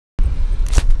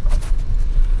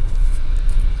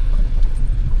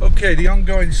Okay, the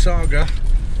ongoing saga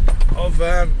of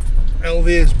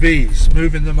Elvir's bees,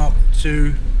 moving them up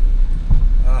to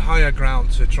higher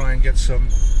ground to try and get some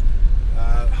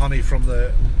honey from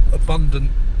the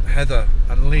abundant heather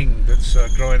and ling that's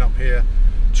growing up here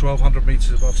 1200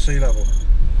 meters above sea level.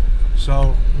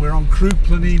 So we're on Krug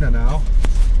Planina now.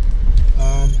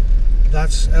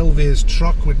 That's Elvir's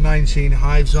truck with 19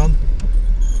 hives on.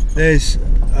 There's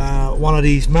one of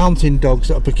these mountain dogs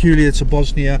that are peculiar to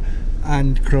Bosnia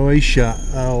and Croatia,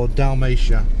 or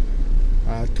Dalmatia.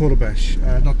 Not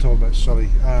Torbesh, sorry.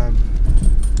 I'll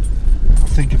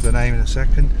think of the name in a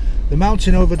second. The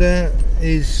mountain over there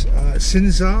is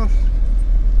Sinzar,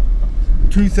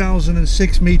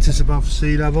 2006 meters above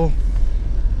sea level.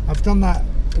 I've done that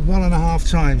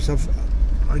 1.5 times.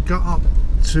 I got up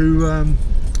to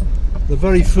the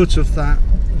very foot of that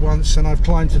once, and I've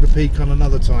climbed to the peak on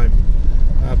another time.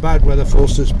 Bad weather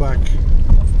forced us back.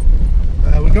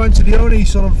 We're going to the only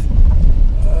sort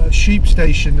of sheep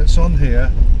station that's on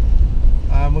here.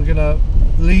 We're going to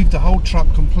leave the whole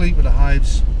truck complete with the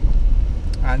hives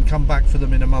and come back for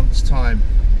them in a month's time.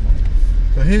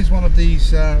 So here's one of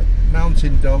these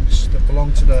mountain dogs that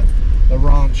belong to the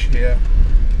ranch here.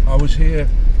 I was here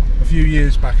a few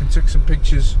years back and took some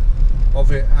pictures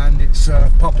of it and its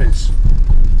puppies.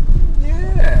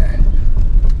 Yeah,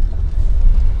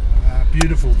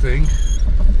 beautiful thing.